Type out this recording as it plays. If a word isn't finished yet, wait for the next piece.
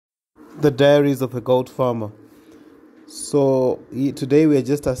The Diaries of a Goat Farmer. So today we are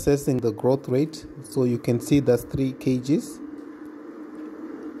just assessing the growth rate. So you can see that's 3 kgs,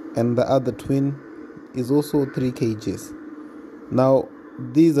 and the other twin is also 3 kgs. Now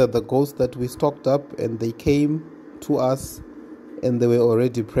these are the goats that we stocked up, and they came to us and they were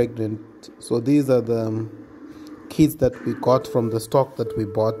already pregnant. So these are the kids that we got from the stock that we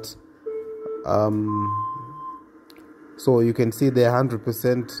bought. So you can see they're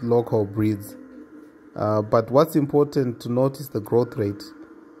 100% local breeds. But what's important to note is the growth rate.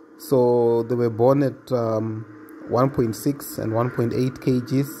 So they were born at 1.6 and 1.8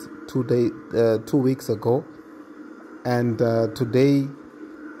 kgs 2 weeks ago, and today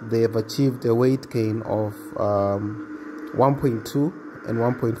they have achieved a weight gain of 1.2 and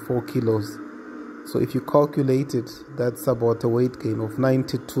 1.4 kilos. So if you calculate it, that's about a weight gain of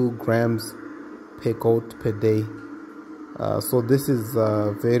 92 grams per goat per day. So this is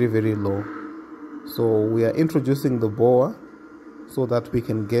very, very low. So we are introducing the boa so that we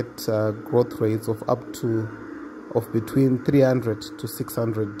can get growth rates of between 300 to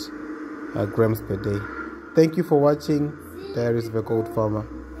 600 grams per day. Thank you for watching Diaries of a Goat Farmer.